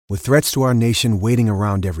With threats to our nation waiting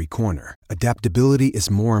around every corner, adaptability is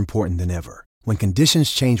more important than ever. When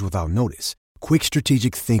conditions change without notice, quick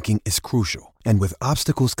strategic thinking is crucial. And with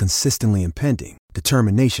obstacles consistently impending,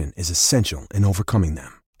 determination is essential in overcoming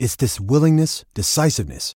them. It's this willingness,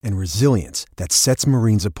 decisiveness, and resilience that sets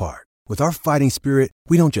Marines apart. With our fighting spirit,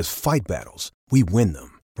 we don't just fight battles, we win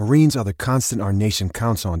them. Marines are the constant our nation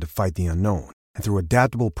counts on to fight the unknown. And through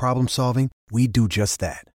adaptable problem solving, we do just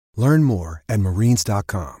that. Learn more at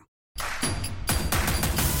marines.com.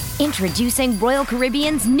 Introducing Royal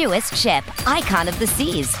Caribbean's newest ship, Icon of the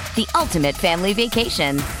Seas, the ultimate family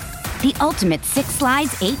vacation. The ultimate 6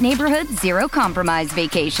 slides, 8 neighborhoods, 0 compromise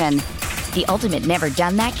vacation. The ultimate never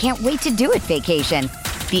done that, can't wait to do it vacation.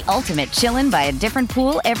 The ultimate chillin' by a different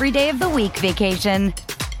pool every day of the week vacation.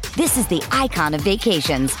 This is the Icon of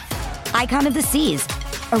vacations. Icon of the Seas,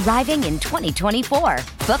 arriving in 2024.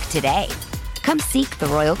 Book today. Come seek the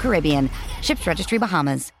Royal Caribbean. Ships Registry,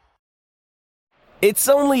 Bahamas. It's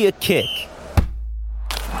only a kick,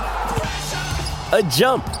 a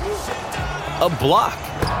jump, a block.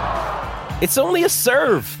 It's only a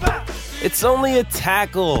serve. It's only a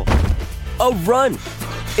tackle, a run.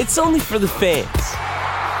 It's only for the fans.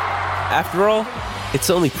 After all,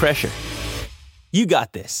 it's only pressure. You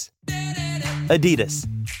got this. Adidas.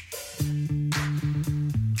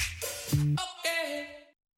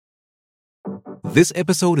 This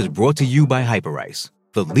episode is brought to you by Hyperice,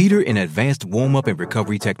 the leader in advanced warm-up and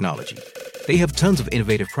recovery technology. They have tons of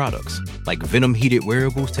innovative products, like Venom-heated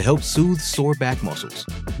wearables to help soothe sore back muscles,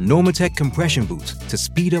 Normatec compression boots to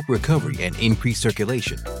speed up recovery and increase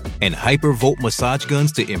circulation, and Hypervolt massage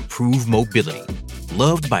guns to improve mobility.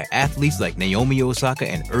 Loved by athletes like Naomi Osaka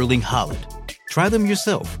and Erling Haaland. Try them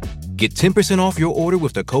yourself. Get 10% off your order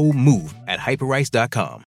with the code MOVE at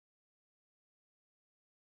Hyperice.com.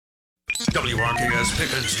 WRKS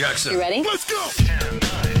Pickens Jackson. You ready? Let's go! 10, 9,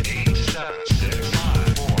 8, 7, 6,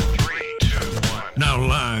 5, 4, 3, 2, 1. Now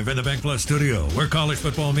live in the Bank Plus studio, where college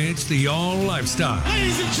football meets the all lifestyle.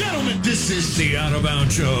 Ladies and gentlemen, this is The Out of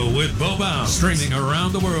Bounds Show with Bo Bounds. Streaming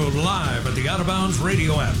around the world live at the Out of Bounds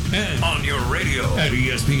radio app and on your radio at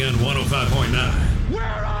ESPN 105.9. Where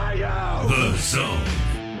are you? The Zone.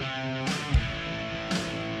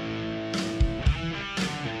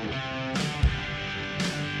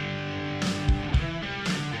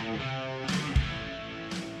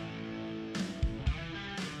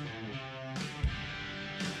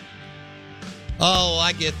 Oh,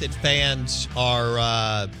 I get that fans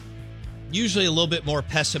are usually a little bit more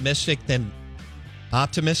pessimistic than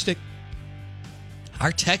optimistic.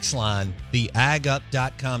 Our text line, the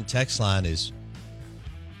agup.com text line, is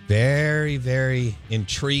very, very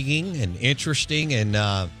intriguing and interesting,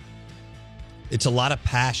 and it's a lot of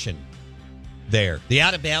passion there. The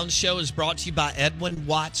Out of Bounds Show is brought to you by Edwin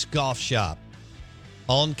Watts Golf Shop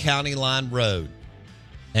on County Line Road.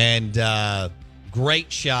 And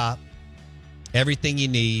great shop. Everything you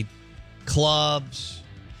need, clubs,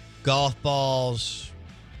 golf balls,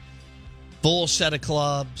 full set of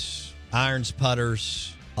clubs, irons,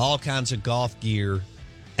 putters, all kinds of golf gear.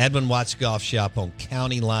 Edwin Watts Golf Shop on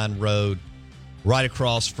County Line Road, right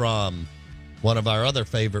across from one of our other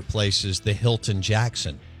favorite places, the Hilton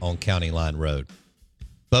Jackson on County Line Road.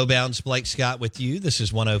 Bo Bounds, Blake Scott with you. This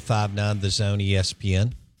is 105.9 The Zone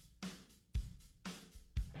ESPN.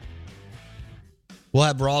 We'll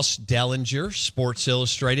have Ross Dellinger, Sports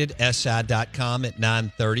Illustrated, SI.com at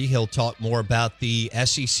 9:30. He'll talk more about the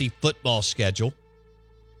SEC football schedule.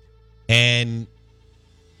 And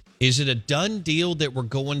is it a done deal that we're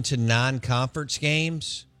going to non-conference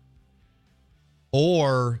games?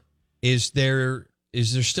 Or is there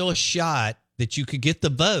still a shot that you could get the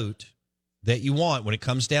vote that you want when it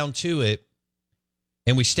comes down to it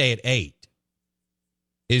and we stay at 8?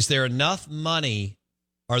 Is there enough money?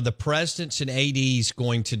 Are the presidents and ADs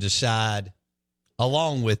going to decide,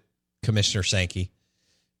 along with Commissioner Sankey,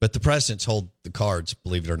 but the presidents hold the cards,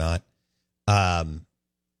 believe it or not.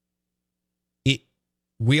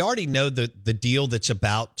 We already know the deal that's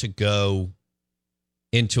about to go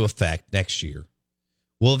into effect next year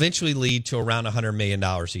will eventually lead to around $100 million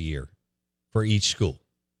a year for each school,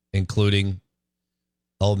 including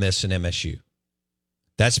Ole Miss and MSU.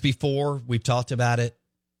 That's before we've talked about it.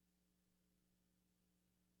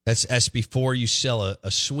 That's before you sell a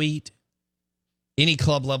suite, any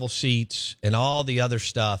club level seats, and all the other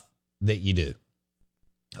stuff that you do.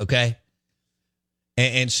 Okay?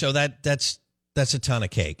 And so that's a ton of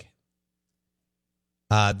cake.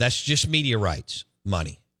 That's just media rights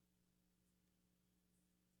money.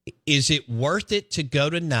 Is it worth it to go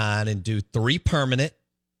to 9 and do 3 permanent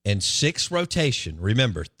and 6 rotation?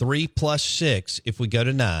 Remember, 3 plus 6 if we go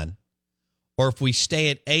to 9. Or if we stay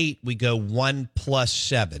at 8, we go 1 plus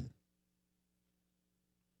 7.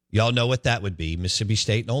 Y'all know what that would be. Mississippi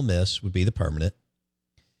State and Ole Miss would be the permanent.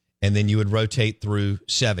 And then you would rotate through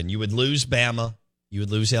 7. You would lose Bama. You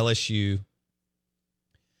would lose LSU.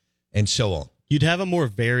 And so on. You'd have a more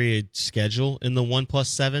varied schedule in the 1 plus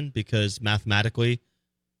 7 because mathematically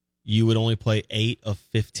you would only play 8 of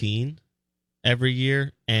 15 every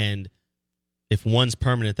year. And if one's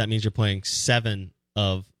permanent, that means you're playing 7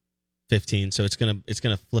 of 15. So it's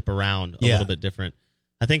gonna flip around a little bit different.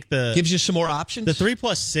 I think gives you some more options. The 3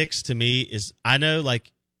 plus 6 to me is, I know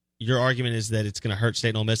like your argument is that it's going to hurt State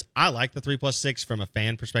and Ole Miss. I like the 3 plus 6 from a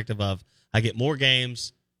fan perspective of I get more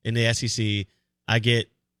games in the SEC. I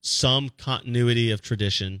get some continuity of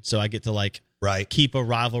tradition. So I get to keep a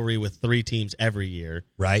rivalry with 3 teams every year.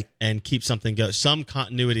 Right. And keep something go. Some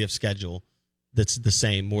continuity of schedule that's the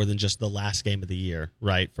same more than just the last game of the year,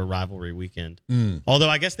 right, for rivalry weekend. Although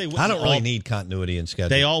I guess they wouldn't. I don't really need continuity in schedule.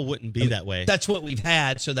 They all wouldn't be that way. That's what we've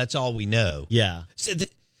had, so that's all we know. Yeah. So the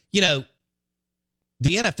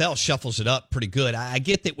NFL shuffles it up pretty good. I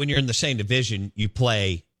get that when you're in the same division, you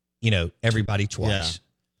play, everybody twice.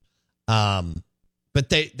 Yeah. But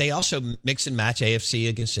they also mix and match AFC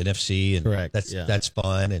against NFC, and correct. That's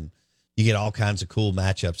fun, and you get all kinds of cool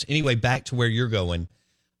matchups. Anyway, back to where you're going.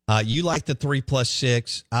 You like the 3 plus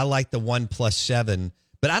 6. I like the 1 plus 7,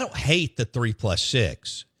 but I don't hate the 3 plus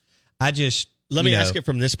 6. I just let me ask it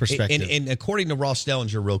from this perspective. And according to Ross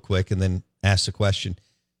Dellinger, real quick, and then ask the question.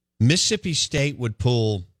 Mississippi State would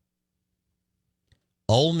pull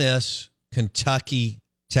Ole Miss, Kentucky,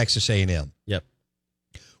 Texas A&M. Yep.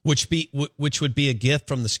 Which would be a gift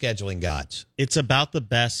from the scheduling gods. It's about the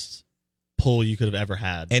best pull you could have ever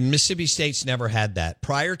had. And Mississippi State's never had that.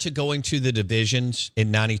 Prior to going to the divisions in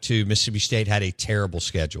 92, Mississippi State had a terrible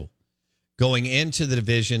schedule. Going into the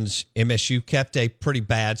divisions, MSU kept a pretty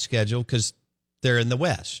bad schedule because they're in the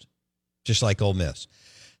West, just like Ole Miss.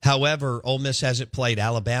 However, Ole Miss hasn't played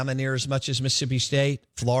Alabama near as much as Mississippi State,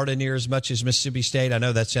 Florida near as much as Mississippi State. I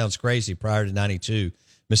know that sounds crazy. Prior to 92,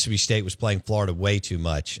 Mississippi State was playing Florida way too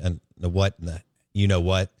much. And what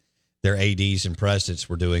their ADs and presidents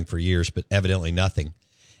were doing for years, but evidently nothing.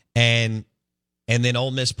 And then Ole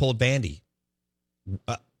Miss pulled Vandy.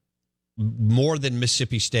 More than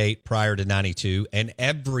Mississippi State prior to 92, and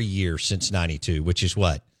every year since 92, which is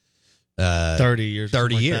what? 30 years.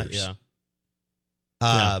 30 like years. That,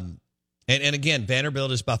 yeah. And again,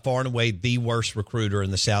 Vanderbilt is by far and away the worst recruiter in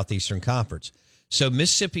the Southeastern Conference. So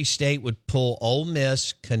Mississippi State would pull Ole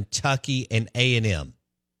Miss, Kentucky, and A&M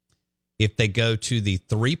if they go to the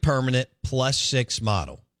 3 permanent plus 6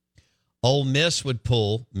 model. Ole Miss would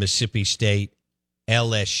pull Mississippi State,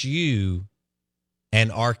 LSU,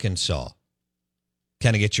 and Arkansas.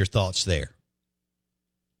 Kind of get your thoughts there.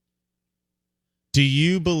 Do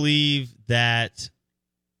you believe that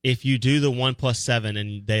if you do the 1 plus 7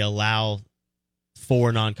 and they allow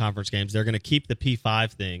 4 non-conference games, they're going to keep the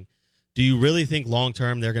P5 thing? Do you really think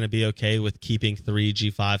long-term they're going to be okay with keeping 3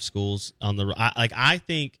 G5 schools on the I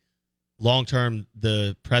think long-term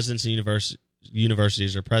the presidents of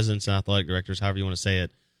universities or presidents and athletic directors, however you want to say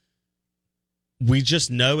it, we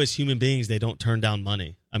just know as human beings they don't turn down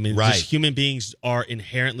money. I mean, just human beings are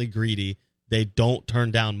inherently greedy. They don't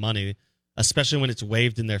turn down money, especially when it's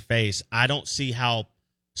waved in their face. I don't see how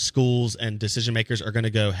schools and decision makers are going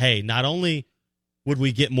to go, hey, not only would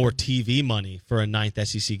we get more TV money for a 9th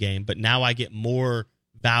SEC game, but now I get more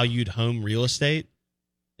valued home real estate.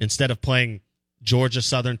 Instead of playing Georgia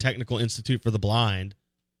Southern Technical Institute for the Blind,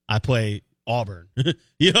 I play Auburn.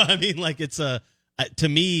 You know what I mean? Like to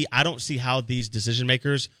me, I don't see how these decision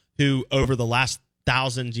makers who over the last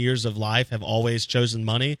 1,000 years of life have always chosen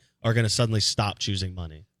money are going to suddenly stop choosing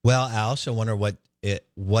money. Well, I also wonder what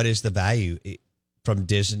is the value from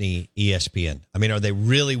Disney, ESPN. I mean, are they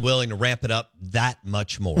really willing to ramp it up that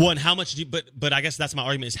much more? Well, and how much do you, but I guess that's my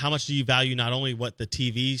argument is how much do you value not only what the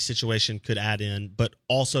TV situation could add in, but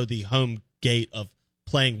also the home gate of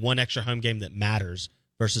playing one extra home game that matters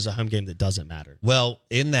versus a home game that doesn't matter. Well,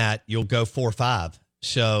 in that, you'll go 4-5.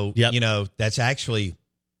 So, that's actually...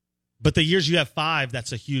 But the years you have 5,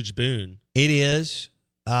 that's a huge boon. It is.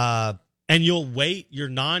 And you'll wait your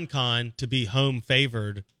non-con to be home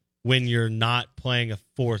favored when you're not playing a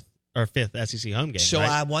 4th or 5th SEC home game. So right?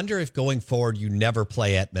 I wonder if going forward you never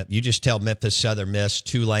play at Memphis. You just tell Memphis, Southern Miss,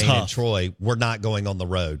 Tulane, and Troy, we're not going on the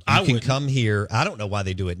road. You can come here. I don't know why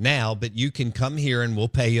they do it now, but you can come here and we'll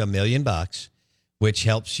pay you $1 million, which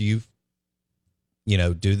helps you,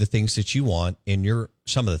 do the things that you want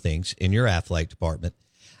some of the things in your athletic department.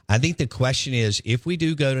 I think the question is, if we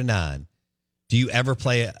do go to 9, do you ever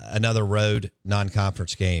play another road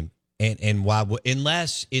non-conference game? And why?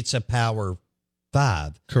 Unless it's a power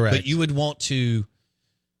 5. Correct. But you would want to,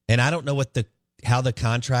 and I don't know how the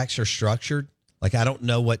contracts are structured. Like, I don't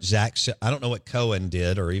know what Cohen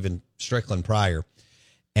did, or even Strickland prior.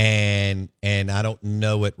 And I don't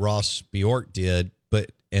know what Ross Bjork did,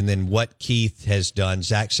 and then what Keith has done.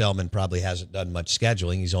 Zach Selman probably hasn't done much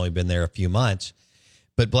scheduling. He's only been there a few months.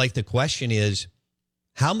 But Blake, the question is,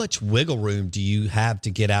 how much wiggle room do you have to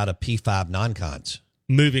get out of P5 non-cons?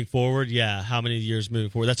 Moving forward, yeah. How many years moving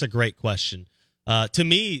forward? That's a great question. To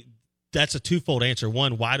me, that's a twofold answer.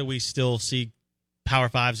 One, why do we still see Power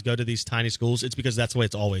 5s go to these tiny schools? It's because that's the way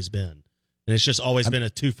it's always been. And it's just always been a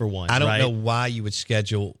 2-for-1. I don't know why you would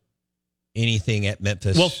schedule anything at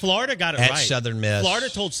Memphis. Well, Florida got it at right. Southern Miss. Florida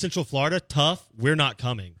told Central Florida, tough, we're not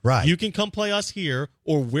coming. Right. You can come play us here,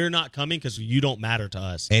 or we're not coming because you don't matter to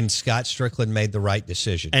us. And Scott Strickland made the right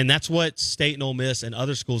decision. And that's what State and Ole Miss and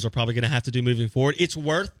other schools are probably going to have to do moving forward. It's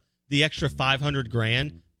worth the extra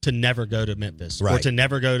 $500,000 to never go to Memphis, or to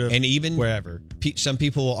never go to and even wherever. Some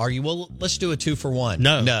people will argue, well, let's do a 2-for-1.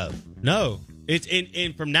 No. It's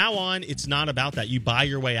and from now on, it's not about that. You buy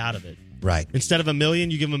your way out of it. Right. Instead of $1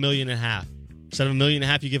 million, you give them $1.5 million. Instead of $1.5 million,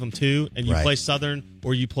 you give them $2 million, and you play Southern,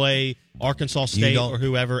 or you play Arkansas State or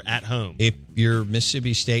whoever at home. If you're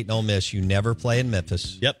Mississippi State and Ole Miss, you never play in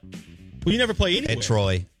Memphis. Yep. Well, you never play anywhere. At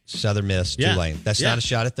Troy, Southern Miss, Tulane. That's not a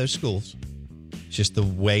shot at those schools. It's just the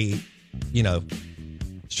way,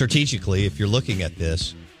 strategically, if you're looking at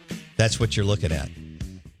this, that's what you're looking at.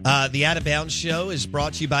 The Out of Bounds Show is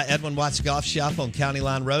brought to you by Edwin Watts Golf Shop on County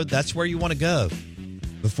Line Road. That's where you want to go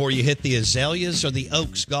before you hit the Azaleas or the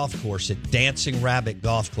Oaks Golf Course at Dancing Rabbit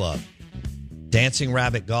Golf Club.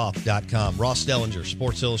 DancingRabbitGolf.com. Ross Dellinger,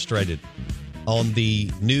 Sports Illustrated, on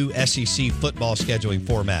the new SEC football scheduling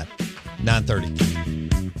format, 9:30.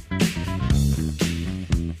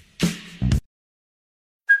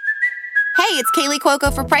 Hey, it's Kaylee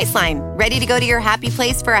Cuoco for Priceline. Ready to go to your happy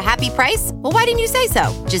place for a happy price? Well, why didn't you say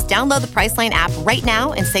so? Just download the Priceline app right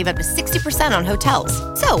now and save up to 60% on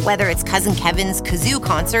hotels. So whether it's Cousin Kevin's Kazoo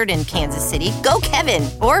Concert in Kansas City, go Kevin,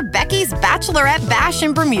 or Becky's Bachelorette Bash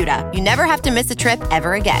in Bermuda, you never have to miss a trip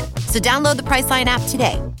ever again. So download the Priceline app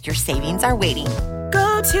today. Your savings are waiting.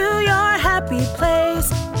 Go to your happy place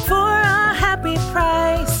for a happy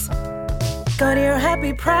price. Go to your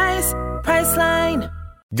happy price, Priceline.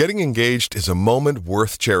 Getting engaged is a moment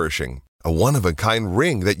worth cherishing. A one-of-a-kind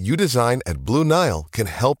ring that you design at Blue Nile can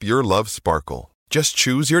help your love sparkle. Just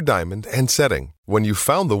choose your diamond and setting. When you've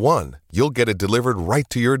found the one, you'll get it delivered right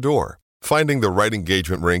to your door. Finding the right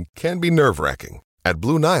engagement ring can be nerve-wracking. At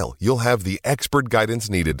Blue Nile, you'll have the expert guidance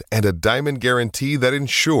needed and a diamond guarantee that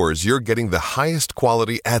ensures you're getting the highest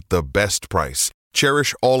quality at the best price.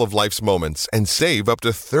 Cherish all of life's moments and save up to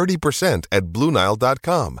 30% at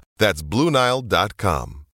BlueNile.com. That's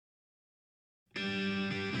BlueNile.com.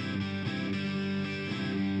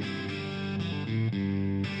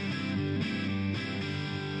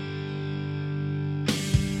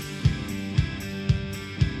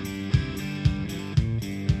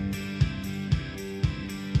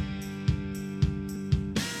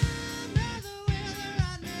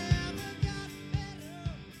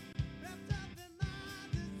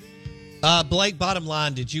 Blake, bottom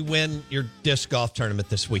line, did you win your disc golf tournament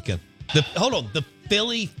this weekend? The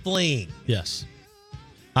Philly Fling. Yes.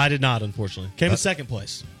 I did not, unfortunately. Came in second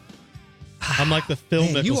place. I'm like the Phil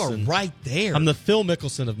Mickelson. You are right there. I'm the Phil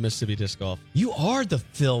Mickelson of Mississippi disc golf. You are the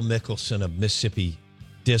Phil Mickelson of Mississippi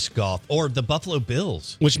disc golf, or the Buffalo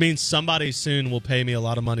Bills. Which means somebody soon will pay me a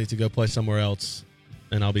lot of money to go play somewhere else,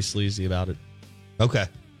 and I'll be sleazy about it. Okay.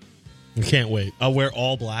 I can't wait. I'll wear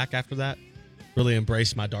all black after that. Really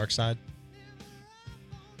embrace my dark side.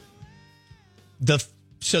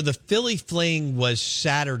 So the Philly Fling was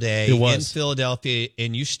Saturday in Philadelphia,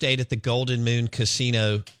 and you stayed at the Golden Moon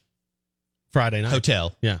Casino Friday night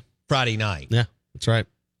hotel. Yeah, Friday night. Yeah, that's right.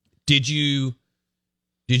 Did you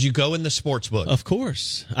go in the sports book? Of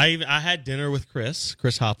course. I had dinner with Chris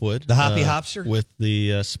Hopwood, the Hoppy Hopster, with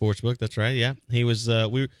the sports book. That's right. Yeah, he was. I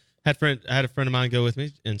had a friend of mine go with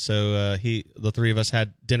me, and so the three of us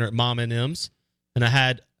had dinner at Mom and M's, and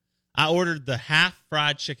I ordered the half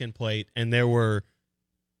fried chicken plate, and there were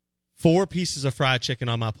 4 pieces of fried chicken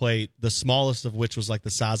on my plate, the smallest of which was like the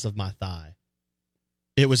size of my thigh.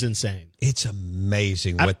 It was insane. It's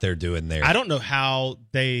amazing what they're doing there. I don't know how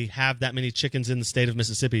they have that many chickens in the state of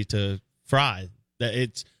Mississippi to fry.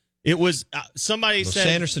 It was somebody said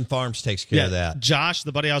Sanderson Farms takes care of that. Josh,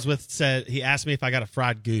 the buddy I was with, said he asked me if I got a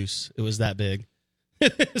fried goose. It was that big.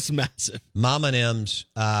 It's massive. Mama and M's.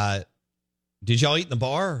 Did y'all eat in the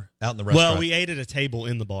bar or out in the restaurant? Well, we ate at a table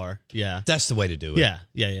in the bar. Yeah. That's the way to do it. Yeah.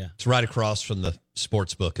 It's right across from the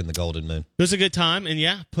sports book in the Golden Moon. It was a good time, and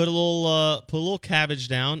put a little cabbage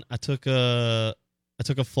down. I took a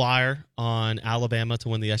flyer on Alabama to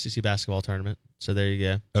win the SEC basketball tournament. So there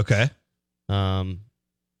you go. Okay.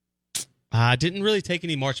 I didn't really take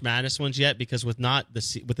any March Madness ones yet because with the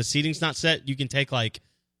seedings not set, you can take like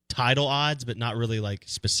title odds, but not really like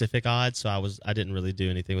specific odds. So I didn't really do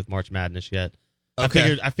anything with March Madness yet.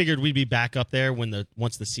 Okay. I figured we'd be back up there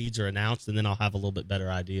once the seeds are announced, and then I'll have a little bit better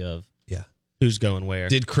idea of who's going where.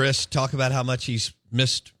 Did Chris talk about how much he's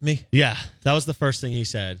missed me? Yeah, that was the first thing he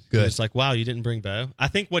said. Good. He was like, "Wow, you didn't bring Bo." I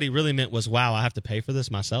think what he really meant was, "Wow, I have to pay for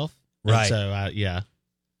this myself." Right. And so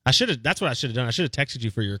I should have. That's what I should have done. I should have texted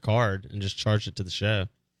you for your card and just charged it to the show.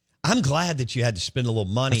 I'm glad that you had to spend a little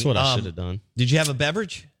money. That's what I should have done. Did you have a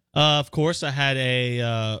beverage? Of course, I had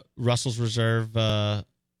a Russell's Reserve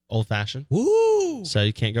Old Fashioned. Woo! So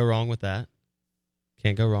you can't go wrong with that.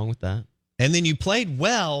 Can't go wrong with that. And then you played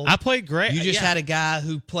well. I played great. You just had a guy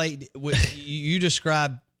who played. You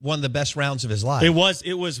described one of the best rounds of his life. It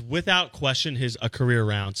was without question a career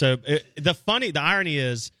round. So the irony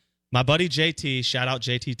is, my buddy JT, shout out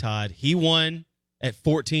JT Todd, he won at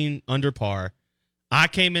 14 under par. I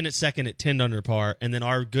came in at second at 10 under par, and then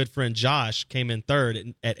our good friend Josh came in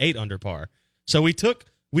third at 8 under par. So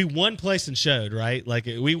we won place and showed, right? Like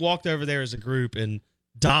we walked over there as a group and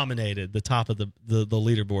dominated the top of the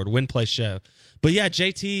leaderboard, win, place, show. But yeah,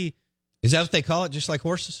 JT. Is that what they call it, just like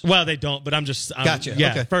horses? Well, they don't, but I'm gotcha.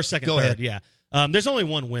 Yeah, okay. First, second, Go third. ahead. Yeah. There's only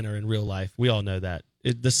one winner in real life. We all know that.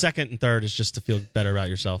 The second and third is just to feel better about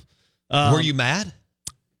yourself. Were you mad?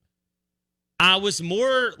 I was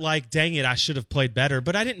more like, dang it, I should have played better,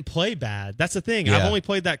 but I didn't play bad. That's the thing. Yeah. I've only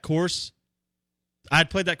played that course.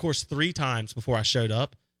 I'd played that course 3 times before I showed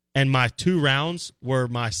up, and my 2 rounds were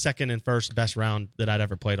my second and first best round that I'd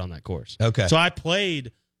ever played on that course. Okay. So I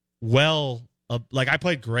played well. I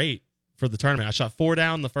played great for the tournament. I shot 4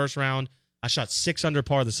 down the first round. I shot 6 under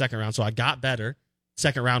par the second round, so I got better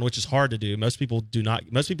second round, which is hard to do. Most people do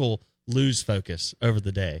not. Most people lose focus over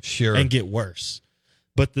the day, sure, and get worse.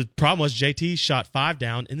 But the problem was JT shot 5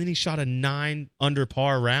 down, and then he shot a 9 under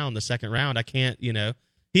par round the second round. I can't,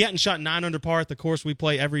 he hadn't shot 9 under par at the course we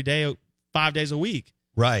play every day, 5 days a week.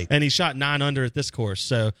 Right. And he shot 9 under at this course.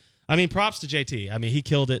 So, props to JT. He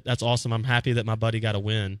killed it. That's awesome. I'm happy that my buddy got a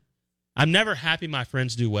win. I'm never happy my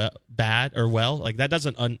friends do bad or well. Like, that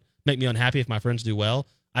doesn't make me unhappy if my friends do well.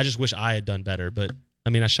 I just wish I had done better. But,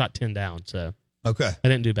 I shot 10 down, so. Okay. I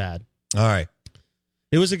didn't do bad. All right.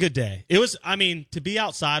 It was a good day. It was, to be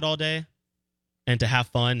outside all day and to have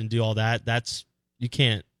fun and do all that, you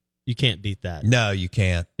can't beat that. No, you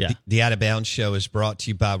can't. Yeah. The Out of Bounds show is brought to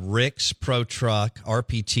you by Rick's Pro Truck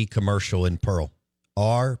RPT Commercial in Pearl.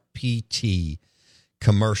 RPT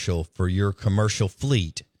Commercial for your commercial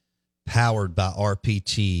fleet, powered by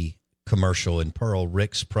RPT Commercial in Pearl,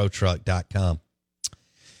 ricksprotruck.com.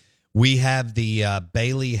 We have the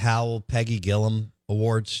Bailey Howell Peggy Gillum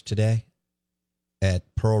Awards today at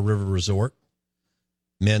Pearl River Resort,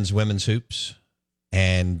 men's, women's hoops,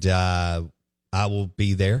 and I will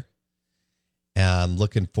be there. I'm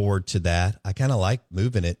looking forward to that. I kind of like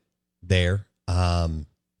moving it there. I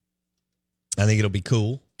think it'll be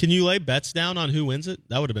cool. Can you lay bets down on who wins it?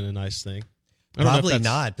 That would have been a nice thing. Probably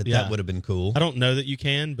not, but that would have been cool. I don't know that you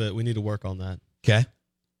can, but we need to work on that. Okay.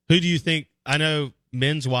 Who do you think? I know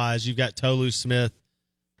men's wise, you've got Tolu Smith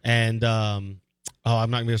and I'm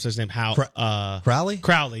not going to be able to say his name. Crowley?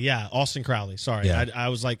 Crowley, yeah. Austin Crowley. Sorry. Yeah. I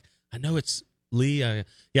was like, I know it's Lee.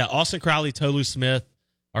 Yeah, Austin Crowley, Tolu Smith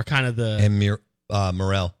are kind of the... And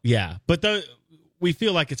Morrell. Yeah, but we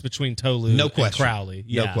feel like it's between Tolu and Crowley.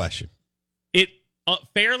 Yeah. No question. It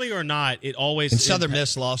fairly or not, it always... And Southern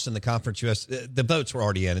Miss lost in the Conference US. The votes were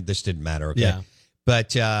already in it. This didn't matter, okay? Yeah.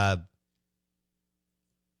 But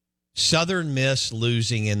Southern Miss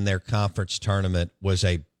losing in their conference tournament was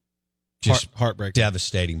a just heartbreaking,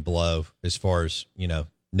 devastating blow as far as, no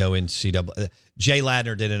NCAA. Jay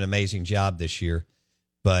Ladner did an amazing job this year,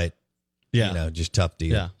 but, just tough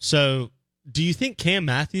deal. Yeah. So do you think Cam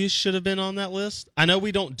Matthews should have been on that list? I know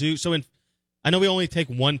we don't do so. I know we only take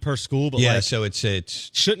one per school, but so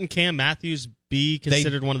it's shouldn't Cam Matthews be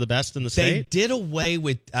considered one of the best in the state? They did away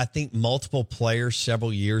with, I think, multiple players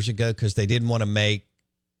several years ago because they didn't want to make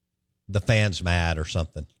the fans mad or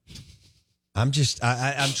something. I'm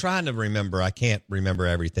trying to remember. I can't remember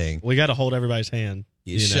everything. We got to hold everybody's hand.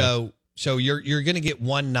 So you're going to get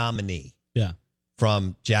one nominee. Yeah.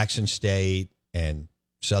 From Jackson State and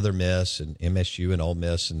Southern Miss and MSU and Ole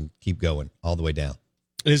Miss and keep going all the way down.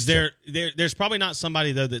 There's probably not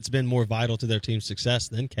somebody, though, that's been more vital to their team's success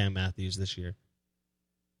than Cam Matthews this year.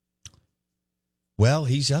 Well,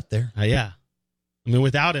 he's up there. Yeah. I mean,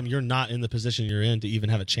 without him, you're not in the position you're in to even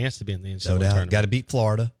have a chance to be in the NCAA tournament. Got to beat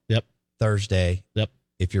Florida. Yep. Thursday. Yep.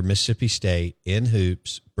 If you're Mississippi State, in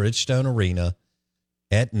hoops, Bridgestone Arena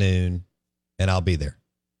at noon, and I'll be there.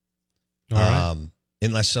 All right.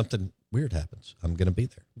 Unless something weird happens, I'm going to be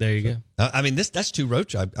there. There you go. I mean, that's 2 road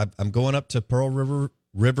trips. I'm going up to Pearl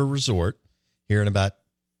River Resort here in about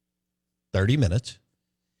 30 minutes.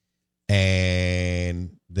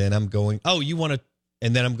 And then I'm going,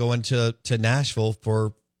 and then I'm going to Nashville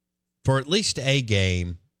for at least a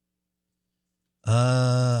game.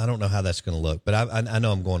 I don't know how that's going to look, but I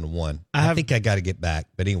know I'm going to one. I think I got to get back.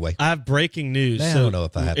 But anyway. I have breaking news. I don't know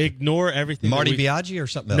if I have to. Ignore everything. Marty Biaggi or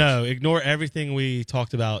something else? No, ignore everything we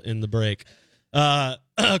talked about in the break.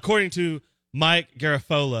 According to Mike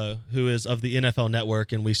Garafolo, who is of the NFL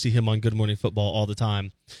Network, and we see him on Good Morning Football all the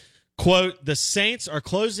time, quote, the Saints are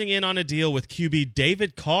closing in on a deal with QB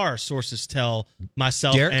David Carr, sources tell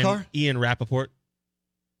myself and Carr? Ian Rappaport.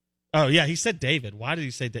 Oh, yeah, he said David. Why did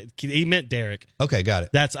he say that? He meant Derek. Okay, got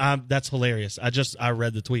it. That's hilarious. I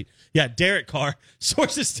read the tweet. Yeah, Derek Carr.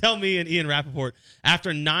 Sources tell me and Ian Rappaport,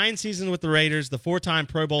 after 9 seasons with the Raiders, the 4-time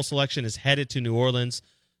Pro Bowl selection is headed to New Orleans.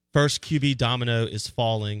 First QB domino is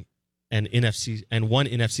falling, and one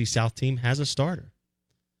NFC South team has a starter.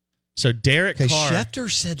 So Derek Carr. Schefter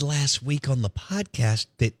said last week on the podcast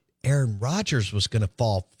that Aaron Rodgers was going to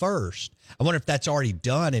fall first. I wonder if that's already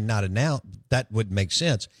done and not announced. That would make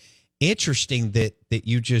sense. Interesting that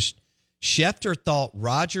you just Schefter thought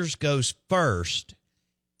Rodgers goes first,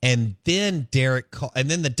 and then Derek Carr, and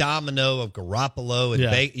then the domino of Garoppolo,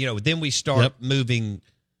 and then we start moving.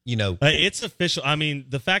 It's official. I mean,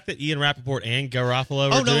 the fact that Ian Rappaport and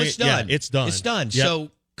Garoppolo are doing it's done. Yeah, it's done. It's done. Yep. So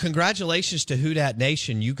congratulations to Who Dat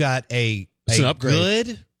Nation. You got a upgrade.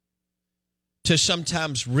 Good to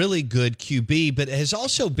sometimes really good QB, but has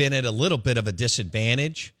also been at a little bit of a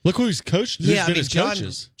disadvantage. Look who he's coached.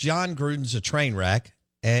 John Gruden's a train wreck,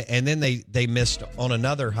 and then they missed on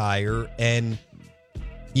another hire, and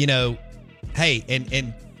hey,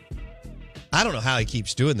 and I don't know how he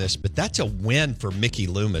keeps doing this, but that's a win for Mickey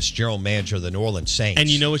Loomis, general manager of the New Orleans Saints. And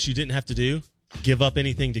you know what you didn't have to do? Give up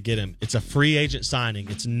anything to get him. It's a free agent signing.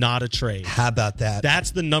 It's not a trade. How about that?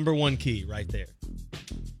 That's the number one key right there.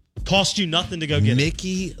 Cost you nothing to go get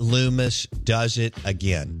Mickey Loomis does it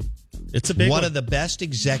again. It's a big one. One of the best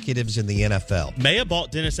executives in the NFL. May have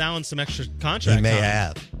bought Dennis Allen some extra contract.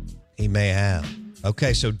 He may have.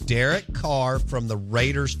 Okay, so Derek Carr from the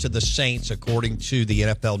Raiders to the Saints, according to the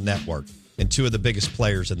NFL Network, and 2 of the biggest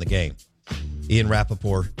players in the game, Ian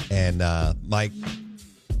Rappaport and Mike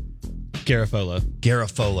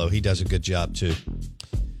Garafolo. He does a good job, too.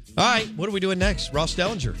 All right, what are we doing next? Ross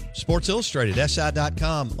Dellinger, Sports Illustrated,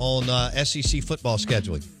 SI.com on SEC football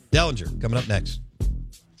scheduling. Dellinger, coming up next.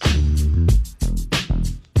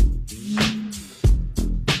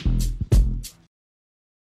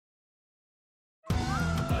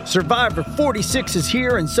 Survivor 46 is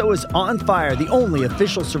here, and so is On Fire, the only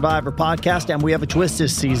official Survivor podcast, and we have a twist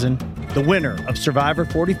this season. The winner of Survivor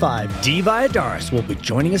 45, Dee Valladares, will be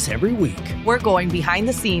joining us every week. We're going behind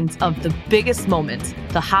the scenes of the biggest moments,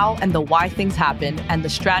 the how and the why things happen, and the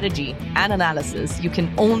strategy and analysis you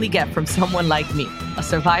can only get from someone like me, a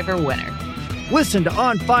Survivor winner. Listen to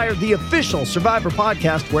On Fire, the official Survivor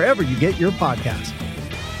podcast, wherever you get your podcasts.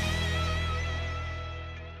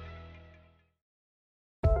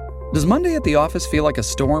 Does Monday at the office feel like a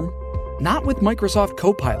storm? Not with Microsoft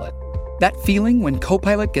Copilot. That feeling when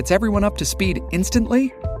Copilot gets everyone up to speed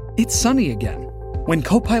instantly? It's sunny again. When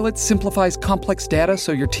Copilot simplifies complex data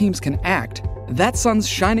so your teams can act, that sun's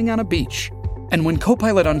shining on a beach. And when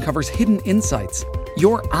Copilot uncovers hidden insights,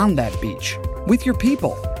 you're on that beach with your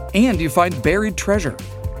people, and you find buried treasure.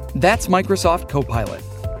 That's Microsoft Copilot.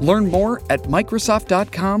 Learn more at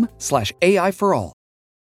Microsoft.com/AI for all.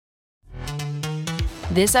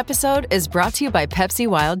 This episode is brought to you by Pepsi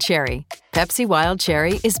Wild Cherry. Pepsi Wild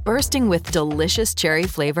Cherry is bursting with delicious cherry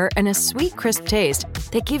flavor and a sweet, crisp taste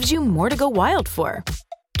that gives you more to go wild for.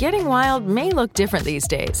 Getting wild may look different these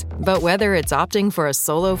days, but whether it's opting for a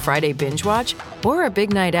solo Friday binge watch or a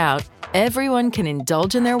big night out, everyone can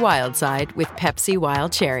indulge in their wild side with Pepsi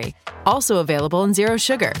Wild Cherry. Also available in Zero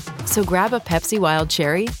Sugar. So grab a Pepsi Wild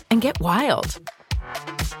Cherry and get wild.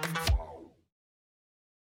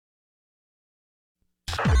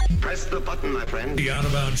 Press the button, my friend. The Out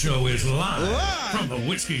of Bounds Show is live from the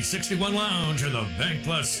Whiskey 61 Lounge in the Bank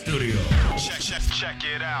Plus studio. Check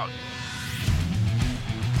it out.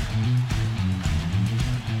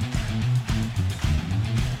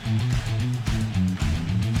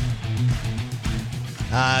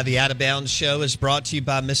 The Out of Bounds Show is brought to you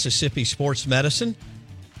by Mississippi Sports Medicine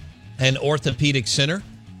and Orthopedic Center.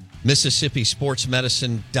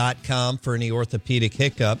 MississippiSportsMedicine.com for any orthopedic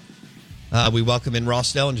hiccup. We welcome in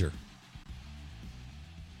Ross Dellinger.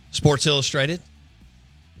 Sports Illustrated,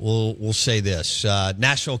 we'll say this.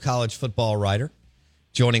 National college football writer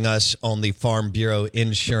joining us on the Farm Bureau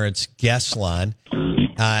Insurance guest line.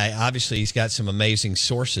 Obviously, he's got some amazing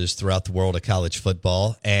sources throughout the world of college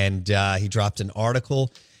football, and he dropped an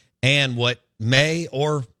article and what may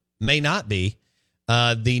or may not be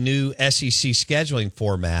the new SEC scheduling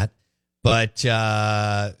format. But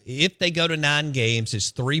if they go to 9 games,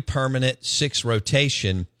 it's 3 permanent, 6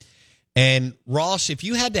 rotation. And Ross, if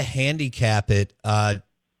you had to handicap it,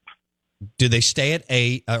 do they stay at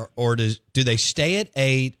 8, or do they stay at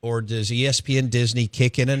 8, or does ESPN Disney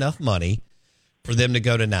kick in enough money for them to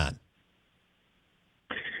go to 9?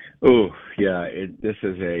 Oh, yeah. This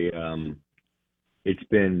is it's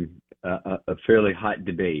been a fairly hot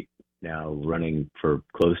debate now, running for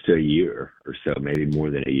close to a year or so, maybe more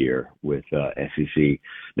than a year, with SEC,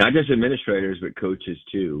 not just administrators, but coaches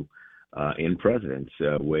too, and presidents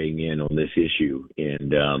weighing in on this issue.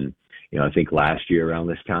 And, I think last year around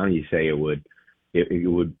this time, you say it would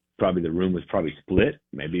probably, the room was probably split.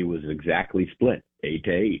 Maybe it was exactly split,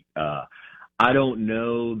 8-8. I don't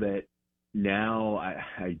know that now.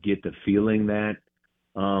 I get the feeling that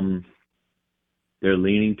they're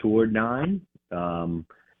leaning toward 9. I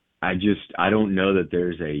don't know that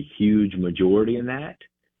there's a huge majority in that.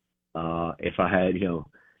 If I had, if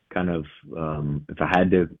I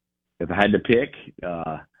had to pick,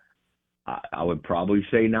 I would probably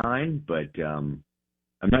say 9, but I'm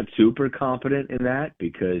not super confident in that,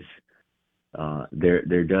 because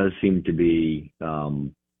there does seem to be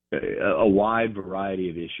a wide variety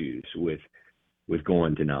of issues with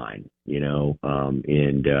going to 9,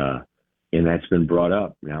 and that's been brought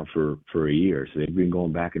up now for a year. So they've been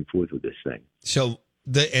going back and forth with this thing. So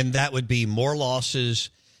and that would be more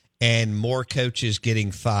losses and more coaches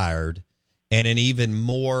getting fired, and an even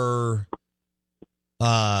more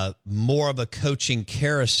of a coaching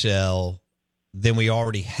carousel than we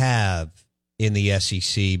already have in the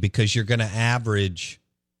SEC, because you're going to average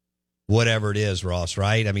whatever it is, Ross,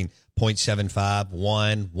 right? I mean, 0.75,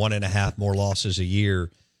 1.5 more losses a year,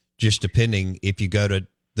 just depending if you go to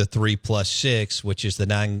the 3+6, which is the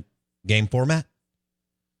 9-game format.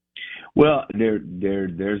 Well,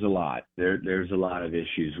 there's a lot. There's a lot of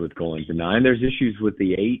issues with going to 9. There's issues with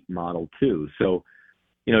the 8 model too. So,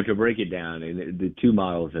 to break it down, and the 2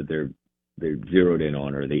 models that they're zeroed in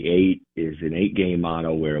on are, the 8 is an 8-game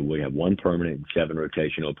model where we have 1 permanent and 7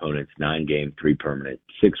 rotational opponents, 9-game, 3 permanent,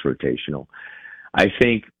 6 rotational. I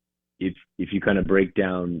think if you kind of break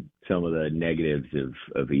down some of the negatives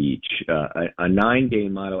of each, a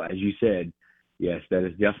 9-game model, as you said, yes, that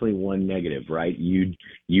is definitely one negative, right? You'd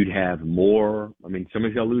have more. I mean,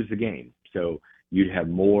 somebody's gonna lose the game, so you'd have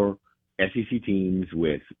more SEC teams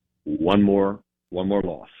with one more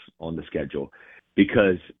loss on the schedule,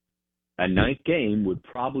 because a 9th game would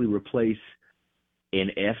probably replace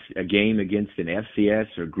a game against an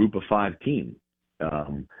FCS or Group of 5 team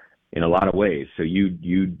in a lot of ways. So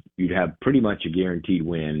you'd have pretty much a guaranteed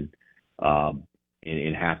win,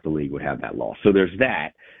 and half the league would have that loss. So there's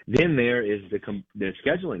that. Then there is the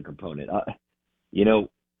scheduling component.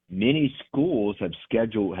 Many schools have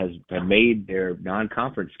made their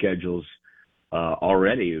non-conference schedules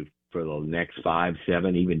already for the next 5,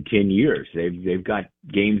 7, even 10 years. They've got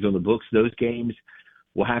games on the books. Those games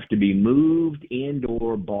will have to be moved and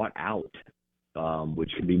or bought out,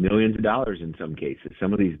 which could be millions of dollars in some cases.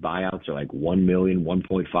 Some of these buyouts are like $1 million,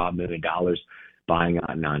 $1.5 million buying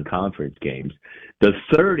out non-conference games. The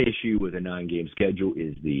third issue with a 9-game schedule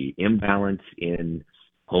is the imbalance in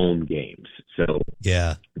home games. So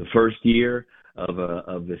yeah, the first year of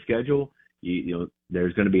the schedule,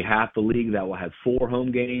 there's going to be half the league that will have 4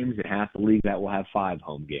 home games and half the league that will have 5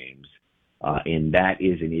 home games. And that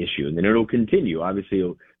is an issue. And then it'll continue. Obviously,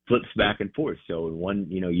 it flips back and forth. So in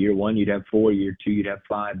year 1, you'd have 4, year 2, you'd have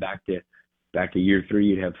 5, back to year 3,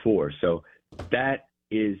 you'd have 4. So that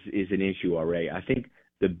is an issue already. I think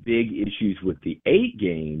the big issues with the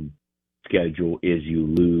 8-game schedule is you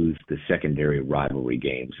lose the secondary rivalry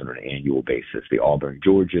games on an annual basis. The Auburn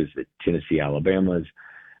Georgias, the Tennessee Alabamas,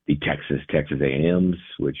 the Texas A&Ms,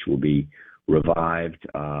 which will be revived,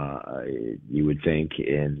 you would think,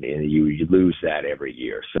 and you lose that every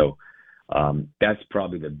year. So that's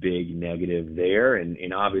probably the big negative there.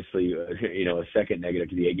 And obviously, a second negative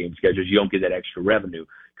to the 8-game schedule is you don't get that extra revenue,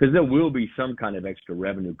 because there will be some kind of extra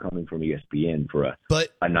revenue coming from ESPN for a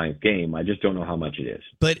 9th game. I just don't know how much it is.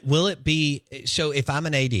 But will it be – so if I'm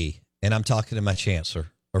an AD and I'm talking to my chancellor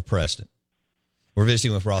or president. We're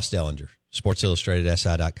visiting with Ross Dellinger,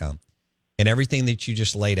 SportsIllustrated.si.com. And everything that you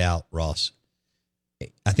just laid out, Ross,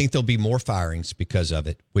 I think there'll be more firings because of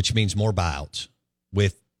it, which means more buyouts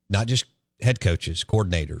with not just head coaches,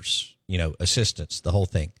 coordinators, assistants, the whole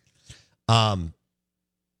thing. And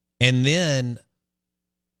then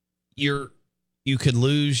you could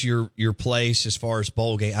lose your place as far as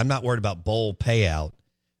bowl game. I'm not worried about bowl payout,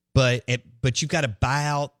 but you've got to buy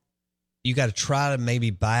out. You got to try to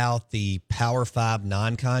maybe buy out the Power 5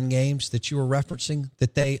 non-con games that you were referencing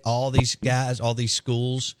that all these guys, all these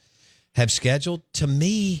schools have scheduled. To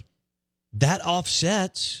me, that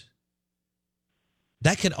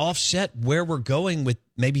could offset where we're going with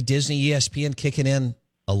maybe Disney, ESPN kicking in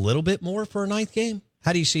a little bit more for a ninth game.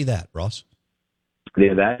 How do you see that, Ross?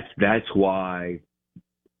 Yeah, that's why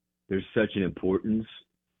there's such an importance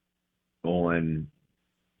on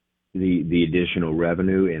the additional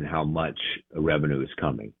revenue and how much revenue is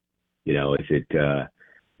coming. Is it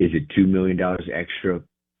 $2 million extra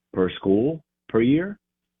per school per year?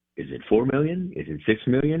 Is it $4 million? Is it $6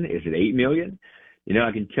 million? Is it $8 million?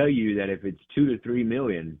 I can tell you that if it's $2 to $3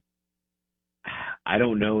 million, I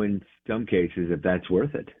don't know in some cases if that's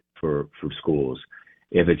worth it for schools.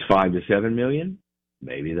 If it's $5 to $7 million,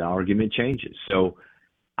 maybe the argument changes. So,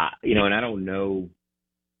 and I don't know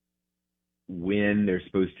when they're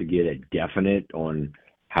supposed to get a definite on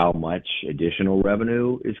how much additional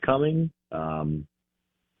revenue is coming.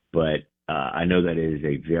 But I know that it is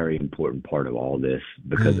a very important part of all this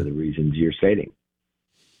because of the reasons you're stating.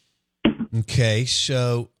 Okay.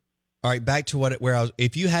 So, all right, back to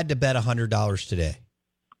if you had to bet $100 today,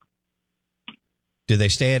 do they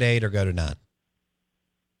stay at 8 or go to 9?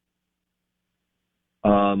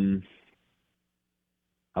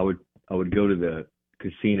 I would go to the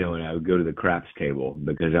casino and I would go to the craps table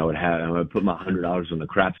because I would put my $100 on the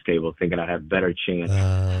craps table thinking I'd have better chance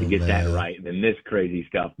to get that right than this crazy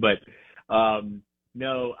stuff. But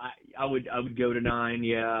no, I would go to 9.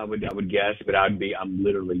 Yeah, I would guess, but I'm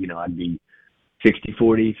literally, I'd be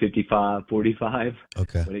 60-40, 55-45.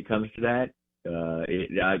 Okay. When it comes to that,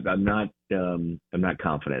 I'm not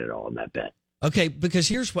confident at all in that bet. Okay, because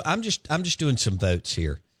here's what I'm just doing some votes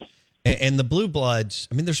here. And the Blue Bloods,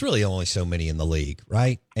 there's really only so many in the league,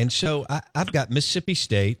 right? And so I've got Mississippi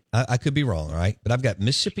State. I could be wrong, right? But I've got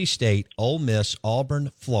Mississippi State, Ole Miss,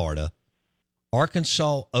 Auburn, Florida,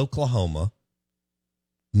 Arkansas, Oklahoma,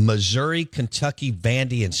 Missouri, Kentucky,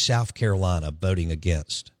 Vandy, and South Carolina voting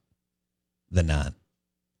against the 9.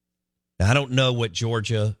 Now, I don't know what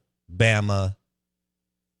Georgia, Bama,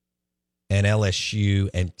 and LSU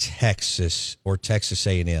and Texas or Texas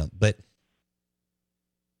A&M, but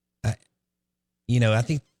I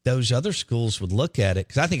think those other schools would look at it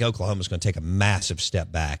because I think Oklahoma's going to take a massive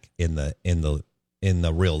step back in the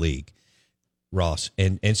real league, Ross.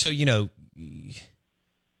 And so do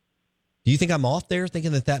you think I'm off there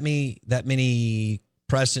thinking that many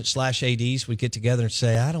presidents / ADs would get together and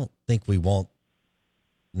say, I don't think we want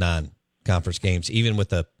 9 conference games, even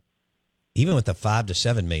with a $5 to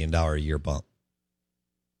 $7 million a year bump?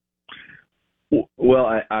 Well,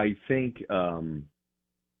 I think that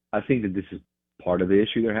this is part of the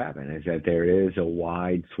issue they're having is that there is a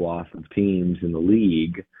wide swath of teams in the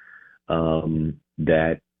league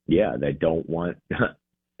that don't want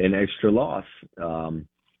an extra loss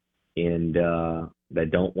and that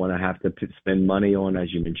don't want to have to spend money on,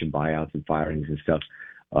 as you mentioned, buyouts and firings and stuff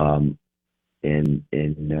and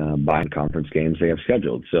buying conference games they have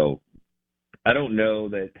scheduled. So I don't know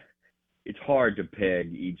that it's hard to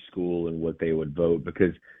peg each school and what they would vote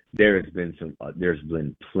because there's been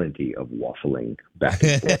plenty of waffling back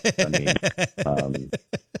and forth.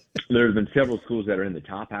 There's been several schools that are in the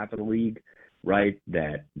top half of the league, right?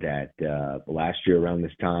 That last year around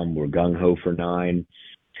this time were gung ho for 9,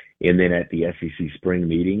 and then at the SEC spring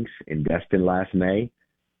meetings in Destin last May,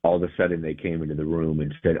 all of a sudden they came into the room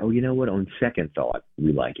and said, "Oh, you know what? On second thought,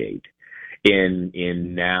 we like 8." And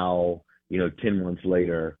now 10 months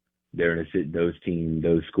later, those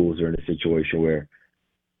schools are in a situation where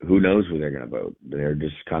who knows where they're going to vote. They're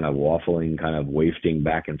just kind of waffling, kind of wafting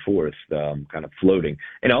back and forth, kind of floating.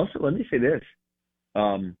 And also, let me say this.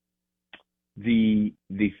 The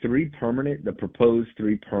proposed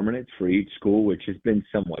 3 permanents for each school, which has been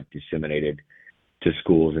somewhat disseminated to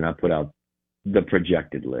schools, and I put out the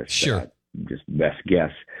projected list. Sure. Just best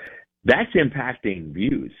guess. That's impacting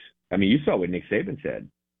views. You saw what Nick Saban said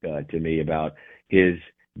to me about his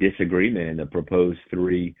disagreement in the proposed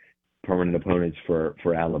 3 permanent opponents for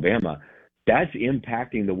Alabama. That's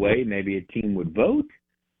impacting the way maybe a team would vote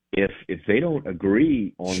if they don't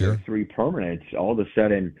agree on Sure. the 3 permanents. All of a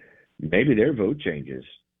sudden, maybe their vote changes.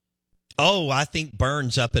 Oh, I think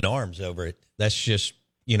Burns up in arms over it. That's just,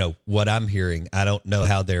 what I'm hearing. I don't know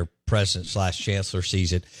how their president/chancellor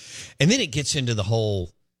sees it. And then it gets into the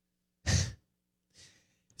whole,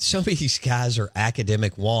 some of these guys are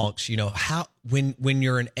academic wonks. How when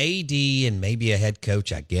you're an AD and maybe a head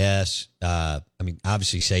coach, I guess,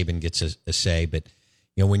 obviously Saban gets a say, but,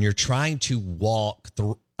 when you're trying to walk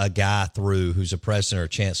through a guy through who's a president or a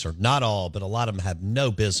chancellor, not all, but a lot of them have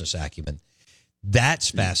no business acumen.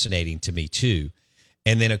 That's fascinating to me, too.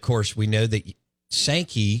 And then, of course, we know that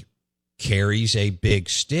Sankey carries a big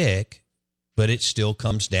stick, but it still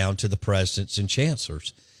comes down to the presidents and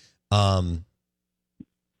chancellors.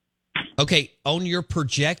 Okay, on your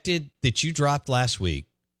projected that you dropped last week,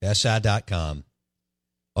 SI.com,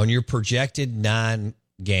 on your projected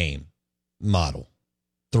 9-game model,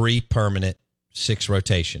 3 permanent, 6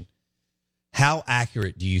 rotation, how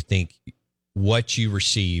accurate do you think what you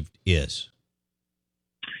received is?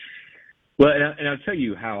 Well, and I'll tell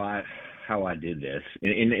you how I did this,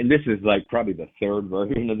 and this is like probably the 3rd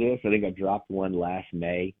version of this. I think I dropped one last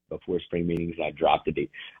May before spring meetings. I dropped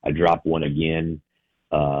one again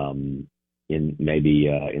in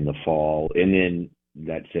the fall, and then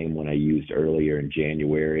that same one I used earlier in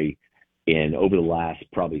January. And over the last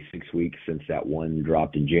probably 6 weeks since that one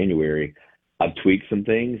dropped in January, I've tweaked some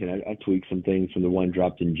things, and I tweaked some things from the one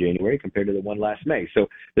dropped in January compared to the one last May. So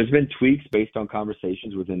there's been tweaks based on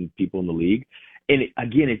conversations within people in the league. And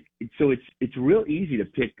it's real easy to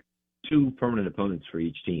pick 2 permanent opponents for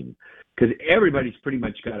each team because everybody's pretty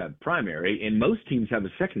much got a primary, and most teams have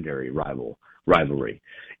a secondary rivalry.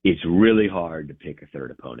 It's really hard to pick a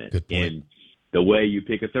 3rd opponent. And the way you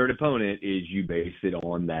pick a 3rd opponent is you base it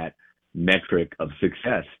on that metric of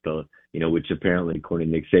success, which apparently, according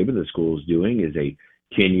to Nick Saban, the school is doing is a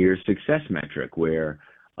 10-year success metric where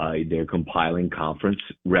they're compiling conference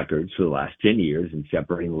records for the last 10 years and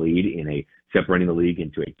separating the league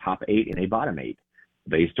into a top 8 and a bottom 8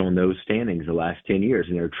 based on those standings the last 10 years.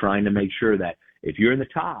 And they're trying to make sure that if you're in the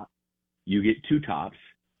top, you get 2 tops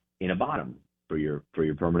and a bottom for your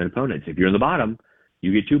permanent opponents. If you're in the bottom,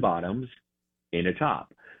 you get 2 bottoms and a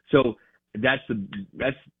top. So I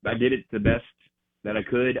did it the best that I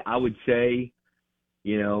could. I would say,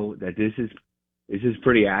 that this is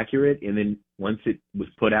pretty accurate. And then once it was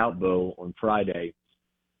put out, Bo, on Friday,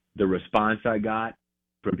 the response I got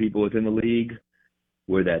from people within the league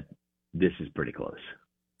were that this is pretty close.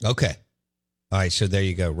 Okay. All right. So there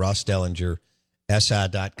you go. Ross Dellinger,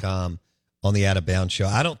 SI.com on the Out of Bounds show.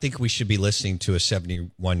 I don't think we should be listening to a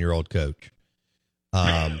 71-year-old coach.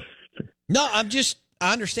 No, I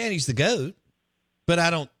understand he's the GOAT, but I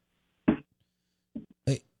don't.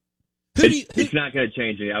 It's not going to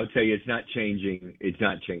change it. I would tell you, it's not changing. It's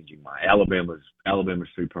not changing. Alabama's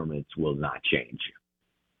 3 permanents will not change.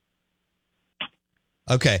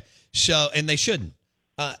 Okay, so and they shouldn't.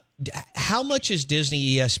 How much is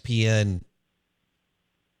Disney, ESPN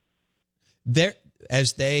there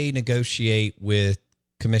as they negotiate with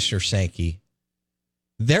Commissioner Sankey?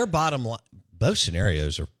 Their bottom line, both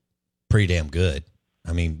scenarios are pretty damn good.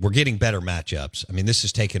 I mean, we're getting better matchups. I mean, this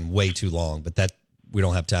has taken way too long, but that we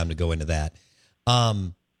don't have time to go into that.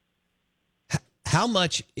 How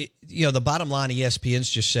much, the bottom line, ESPN's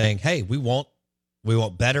just saying, hey, we want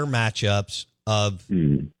better matchups of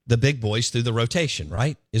the big boys through the rotation,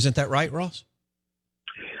 right? Isn't that right, Ross?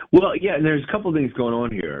 Well, yeah, and there's a couple of things going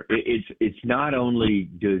on here. It's not only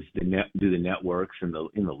do the networks and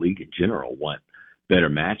in the league in general want better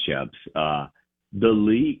matchups. The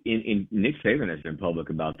league, in Nick Saban has been public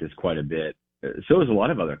about this quite a bit. So has a lot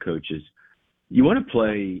of other coaches. You want to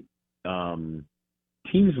play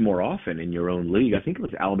teams more often in your own league. I think it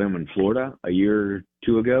was Alabama and Florida a year or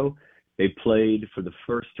 2 ago. They played for the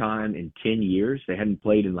first time in 10 years. They hadn't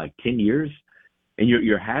played in like 10 years. And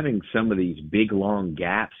you're having some of these big, long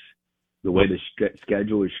gaps, the way the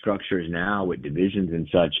schedule is structured now with divisions and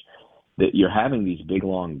such, that you're having these big,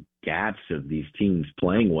 long gaps of these teams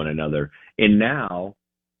playing one another. And now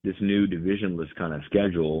this new divisionless kind of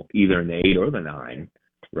schedule, either in the 8 or the 9,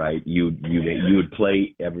 right? You would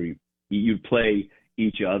play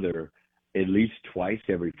each other at least twice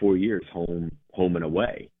every 4 years, home and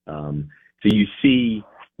away. So you see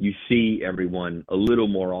everyone a little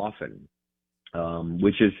more often,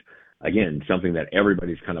 which is again something that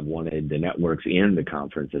everybody's kind of wanted, the networks and the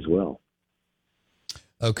conference as well.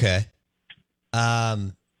 Okay.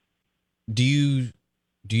 Do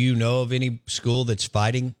you know of any school that's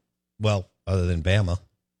fighting? Well, other than Bama,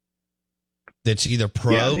 that's either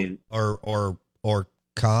pro or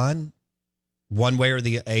con, one way or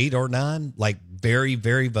the 8 or 9, like very,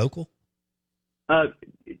 very vocal?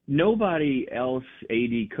 Nobody else,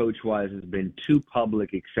 AD coach-wise, has been too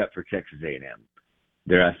public except for Texas A&M.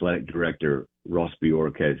 Their athletic director, Ross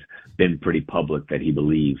Bjork, has been pretty public that he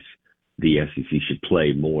believes the SEC should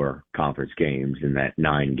play more conference games and that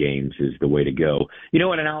 9 games is the way to go. You know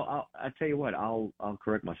what? And I'll tell you what. I'll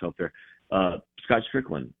correct myself there. Scott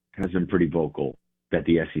Strickland has been pretty vocal that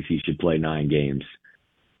the SEC should play 9 games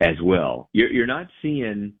as well. You're not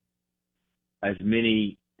seeing as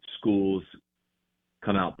many schools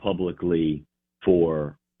come out publicly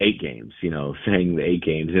for 8 games, saying the 8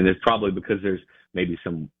 games. And it's probably because there's maybe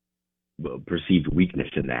some perceived weakness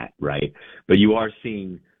in that, right? But you are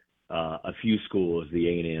seeing a few schools, the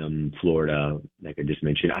A&M, Florida, like I just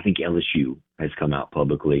mentioned. I think LSU has come out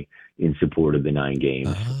publicly in support of the 9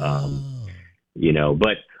 games.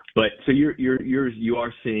 But so you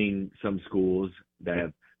are seeing some schools that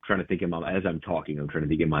have trying to think as I'm talking, I'm trying to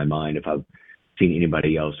think in my mind if I've seen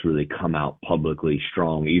anybody else really come out publicly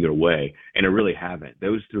strong either way, and I really haven't.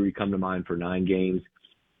 Those 3 come to mind for 9 games.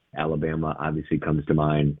 Alabama obviously comes to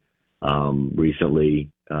mind recently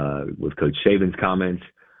with Coach Saban's comments.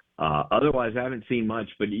 Otherwise, I haven't seen much,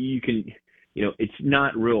 but you can, it's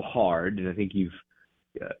not real hard, and I think you've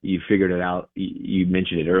figured it out. You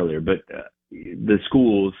mentioned it earlier, but the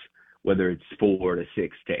schools, whether it's 4 to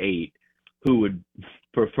 6 to 8, who would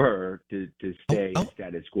prefer to stay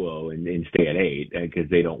status quo and stay at 8 because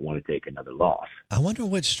they don't want to take another loss. I wonder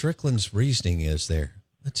what Strickland's reasoning is there.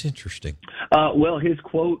 That's interesting. Well, his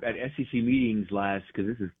quote at SEC meetings because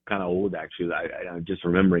this is kind of old actually. I'm just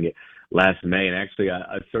remembering it last May, and actually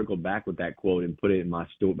I circled back with that quote and put it in my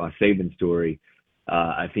Saban story.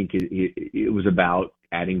 I think it was about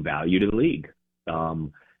adding value to the league.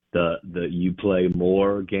 You play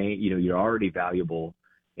more game. You're already valuable.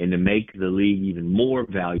 And to make the league even more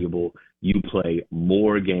valuable, you play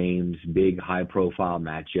more games, big, high-profile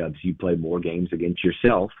matchups. You play more games against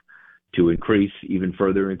yourself to even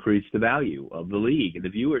further increase the value of the league and the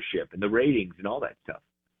viewership and the ratings and all that stuff.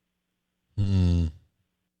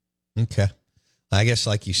 Okay. I guess,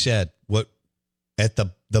 like you said, what at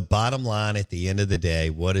the bottom line at the end of the day,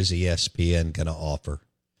 what is ESPN going to offer?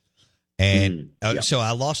 And so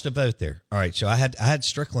I lost a vote there. All right. So I had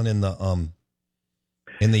Strickland in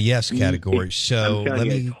the yes category. So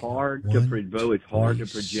it's hard to vote. It's hard to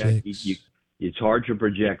project. It's hard to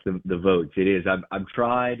project the votes. It is. I've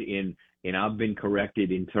tried and I've been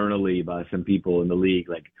corrected internally by some people in the league.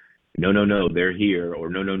 Like, no, they're here,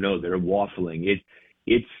 or no, they're waffling.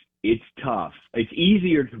 It's tough. It's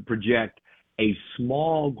easier to project a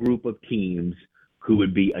small group of teams who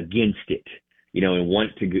would be against it, and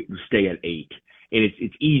want to stay at 8. And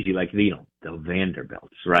it's easy, like the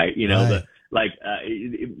Vanderbilts, right? Right.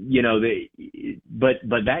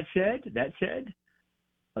 But that said,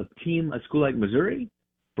 a school like Missouri,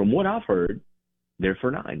 from what I've heard, they're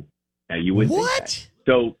for 9. Now you wouldn't think that.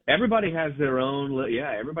 So everybody has their own.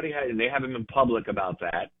 Yeah, everybody has, and they haven't been public about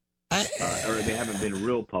that, or they haven't been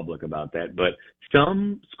real public about that. But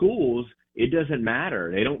some schools, it doesn't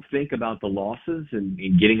matter. They don't think about the losses and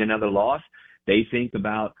getting another loss. They think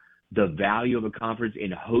about the value of a conference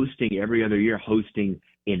in hosting every other year, hosting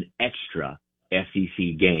an extra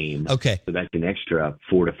SEC game. Okay. So that's an extra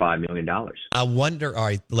 $4 to $5 million. I wonder, all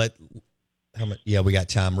right, how much? Yeah, we got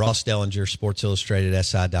time. Ross Dellinger, Sports Illustrated,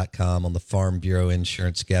 SI.com on the Farm Bureau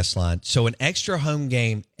Insurance guest line. So an extra home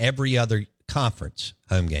game every other conference,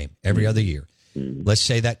 home game every other year. Let's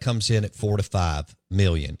say that comes in at $4 to $5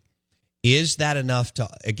 million. Is that enough to,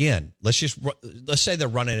 again, let's say they're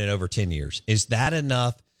running it over 10 years. Is that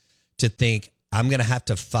enough to think I'm going to have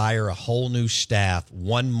to fire a whole new staff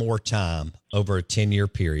one more time over a 10-year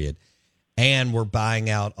period, and we're buying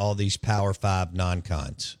out all these Power 5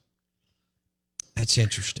 non-cons? That's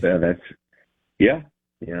interesting. Yeah,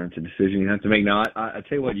 it's a decision you have to make. Now, I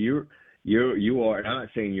tell you what, you are, and I'm not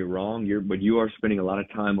saying you're wrong, but you are spending a lot of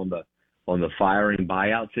time on the firing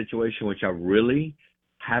buyout situation, which I really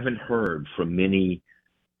haven't heard from many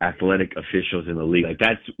athletic officials in the league. Like,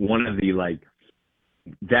 that's one of the,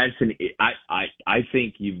 I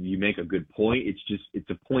think you make a good point. It's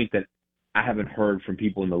a point that I haven't heard from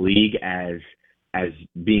people in the league as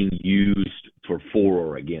being used for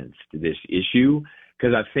or against this issue.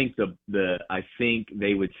 Because I think I think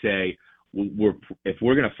they would say, if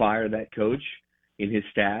we're going to fire that coach in his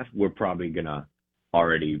staff, we're probably going to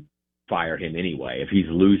already fire him anyway. If he's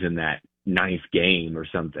losing that 9th game or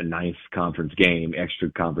something, 9th conference game,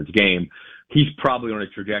 extra conference game, he's probably on a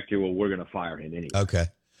trajectory where we're going to fire him anyway. Okay.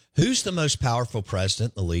 Who's the most powerful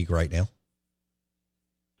president in the league right now?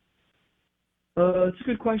 It's a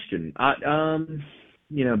good question.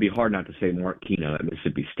 It'd be hard not to say Mark Keno at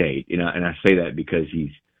Mississippi State. And I say that because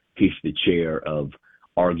He's the chair of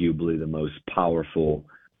arguably the most powerful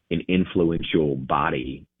and influential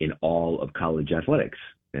body in all of college athletics,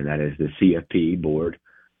 and that is the CFP Board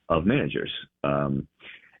of Managers.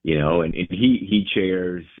 You know, and he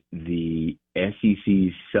chairs the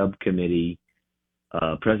SEC subcommittee,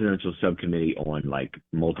 presidential subcommittee on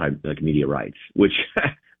media rights, which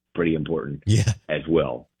pretty important as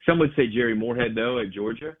well. Some would say Jerry Moorhead, though, at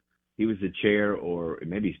Georgia, he was the chair, or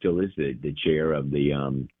maybe still is the chair of the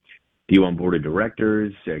D1 Board of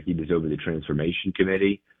Directors. He was over the Transformation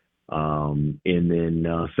Committee. And then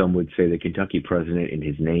some would say the Kentucky president, and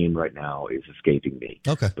his name right now is escaping me.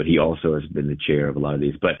 Okay. But he also has been the chair of a lot of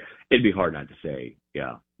these. But it'd be hard not to say,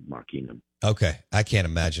 Mark Keenum. Okay. I can't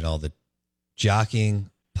imagine all the jockeying,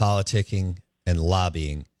 politicking, and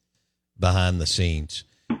lobbying behind the scenes.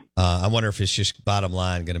 I wonder if it's just bottom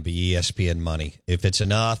line going to be ESPN money. If it's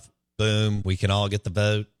enough, boom, we can all get the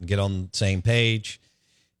vote and get on the same page.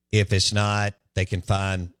 If it's not, they can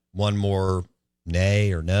find one more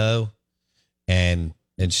nay or no and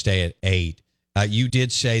stay at 8. You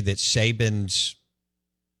did say that Saban's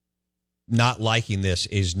not liking this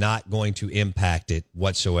is not going to impact it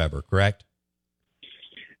whatsoever, correct?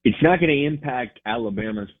 It's not going to impact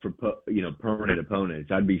Alabama's permanent opponents.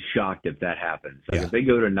 I'd be shocked if that happens. If they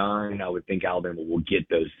go to 9, I would think Alabama will get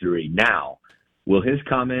those 3. Now, will his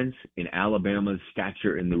comments in Alabama's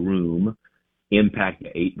stature in the room impact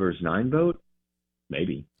the 8 versus 9 vote?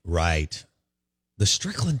 Maybe. Right. The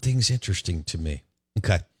Strickland thing's interesting to me.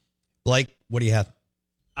 Okay. Blake, what do you have?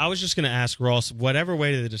 I was just going to ask Ross, whatever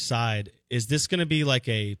way they decide, is this going to be like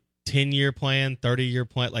a 10-year plan, 30-year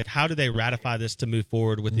plan? Like, how do they ratify this to move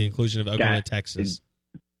forward with the inclusion of Oklahoma, Texas?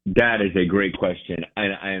 That is a great question,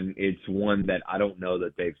 and it's one that I don't know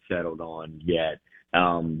that they've settled on yet.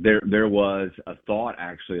 There was a thought,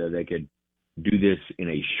 actually, that they could do this in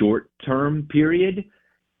a short-term period,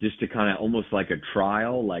 just to kind of almost like a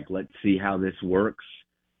trial, like let's see how this works,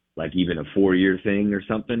 like even a 4-year thing or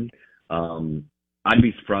something. I'd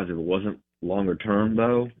be surprised if it wasn't longer term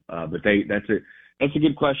though. But that's a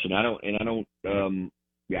good question. I don't know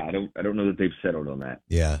that they've settled on that.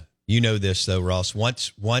 Yeah. You know this though, Ross.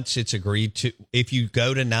 Once it's agreed to, if you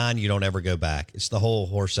go to 9, you don't ever go back. It's the whole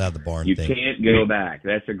horse out of the barn thing. You can't go back.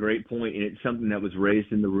 That's a great point, and it's something that was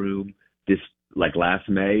raised in the room last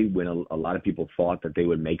May when a lot of people thought that they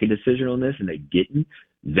would make a decision on this and they didn't.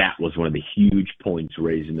 That was one of the huge points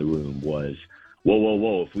raised in the room was,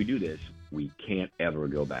 whoa, if we do this, we can't ever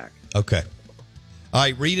go back. Okay. All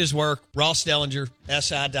right, read his work, Ross Dellenger,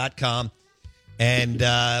 SI.com. And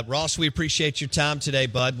Ross, we appreciate your time today,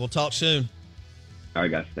 bud. We'll talk soon. All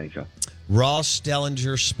right, guys. Thanks, y'all. Ross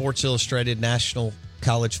Dellenger, Sports Illustrated national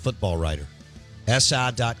college football writer.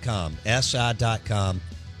 SI.com. SI.com.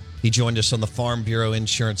 He joined us on the Farm Bureau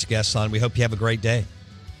Insurance guest line. We hope you have a great day.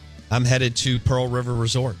 I'm headed to Pearl River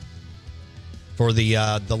Resort for the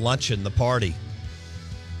luncheon, the party,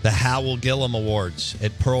 the Howell Gillum Awards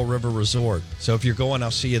at Pearl River Resort. So if you're going,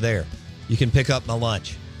 I'll see you there. You can pick up my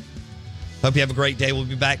lunch. Hope you have a great day. We'll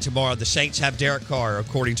be back tomorrow. The Saints have Derek Carr,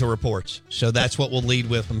 according to reports. So that's what we'll lead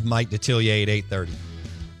with from Mike Detillier at 8:30.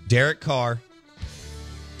 Derek Carr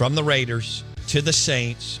from the Raiders to the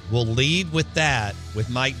Saints. We'll lead with that with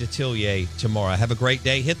Mike Detillier tomorrow. Have a great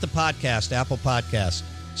day. Hit the podcast, Apple Podcasts.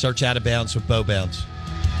 Search Out of Bounds with Bo Bounds.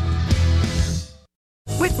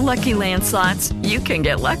 With Lucky Land Slots, you can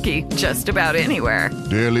get lucky just about anywhere.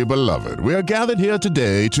 Dearly beloved, we are gathered here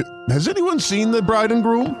today to... Has anyone seen the bride and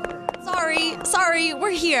groom? Sorry,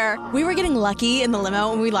 we're here. We were getting lucky in the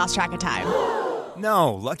limo and we lost track of time.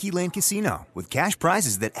 No, Lucky Land Casino, with cash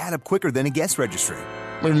prizes that add up quicker than a guest registry.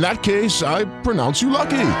 In that case, I pronounce you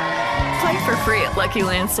lucky. Play for free at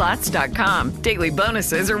LuckyLandSlots.com. Daily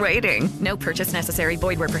bonuses are waiting. No purchase necessary.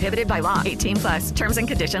 Void where prohibited by law. 18+. Terms and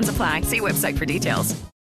conditions apply. See website for details.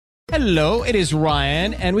 Hello, it is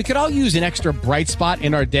Ryan, and we could all use an extra bright spot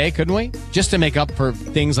in our day, couldn't we? Just to make up for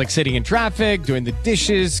things like sitting in traffic, doing the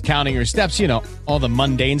dishes, counting your steps, all the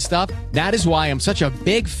mundane stuff. That is why I'm such a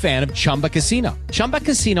big fan of Chumba Casino. Chumba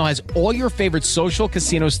Casino has all your favorite social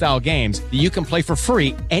casino-style games that you can play for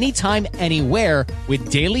free anytime, anywhere with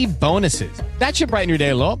daily bonuses. That should brighten your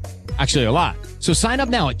day a little. Actually, a lot. So sign up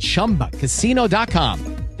now at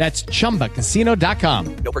ChumbaCasino.com. That's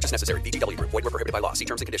ChumbaCasino.com. No purchase necessary. VGW Group. Void where prohibited by law. See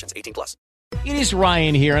terms and conditions. 18+. It is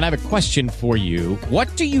Ryan here, and I have a question for you.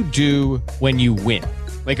 What do you do when you win?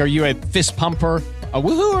 Like, are you a fist pumper? A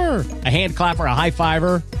woohooer, a hand clapper, a high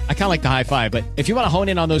fiver. I kind of like the high five, but if you want to hone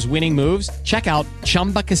in on those winning moves, check out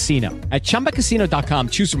Chumba Casino. At ChumbaCasino.com,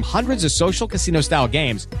 choose from hundreds of social casino style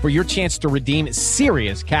games for your chance to redeem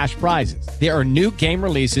serious cash prizes. There are new game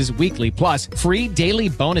releases weekly, plus free daily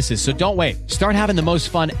bonuses. So don't wait. Start having the most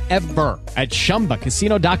fun ever at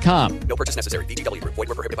ChumbaCasino.com. No purchase necessary. VGW Group. Void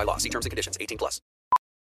where prohibited by law. See terms and conditions. 18 plus.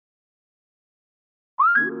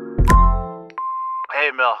 Hey,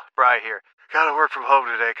 Mel. Bri here. Gotta work from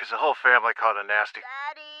home today because the whole family caught a nasty.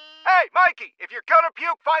 Daddy! Hey, Mikey! If you're gonna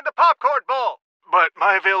puke, find the popcorn bowl! But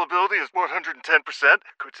my availability is 110%.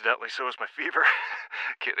 Coincidentally, so is my fever.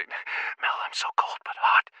 Kidding. Mel, I'm so cold but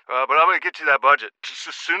hot. But I'm gonna get you that budget just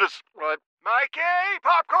as soon as... Mikey!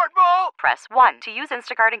 Popcorn bowl! Press 1 to use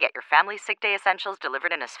Instacart and get your family sick day essentials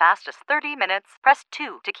delivered in as fast as 30 minutes. Press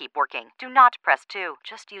 2 to keep working. Do not press 2.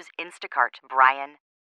 Just use Instacart, Brian.